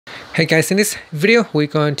Hey guys, in this video we're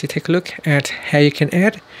going to take a look at how you can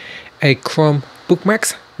add a Chrome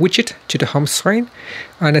Bookmarks widget to the home screen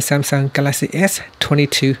on the Samsung Galaxy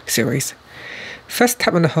S22 series. First,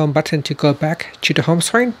 tap on the home button to go back to the home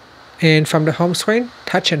screen, and from the home screen,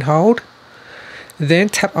 touch and hold. Then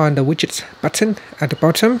tap on the widgets button at the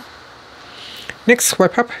bottom. Next,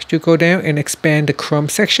 swipe up to go down and expand the Chrome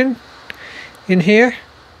section. In here,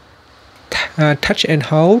 touch and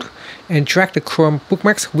hold and drag the Chrome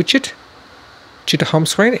Bookmarks widget to the home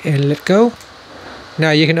screen and let go.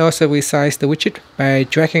 Now you can also resize the widget by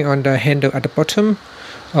dragging on the handle at the bottom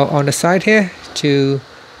or on the side here to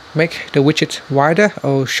make the widget wider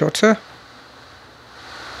or shorter.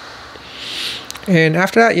 And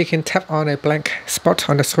after that, you can tap on a blank spot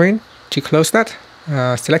on the screen to close that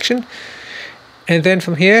selection. And then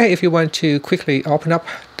from here, if you want to quickly open up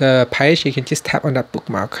the page, you can just tap on that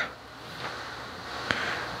bookmark.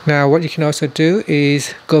 Now what you can also do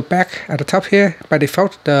is go back at the top here. By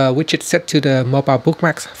default, the widget set to the mobile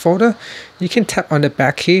bookmarks folder. You can tap on the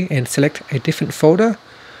back key and select a different folder.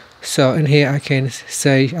 So in here I can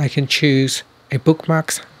choose a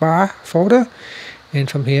bookmarks bar folder, and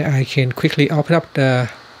from here I can quickly open up the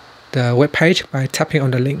web page by tapping on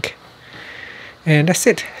the link. And that's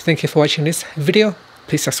it. Thank you for watching this video.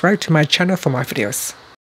 Please subscribe to my channel for more videos.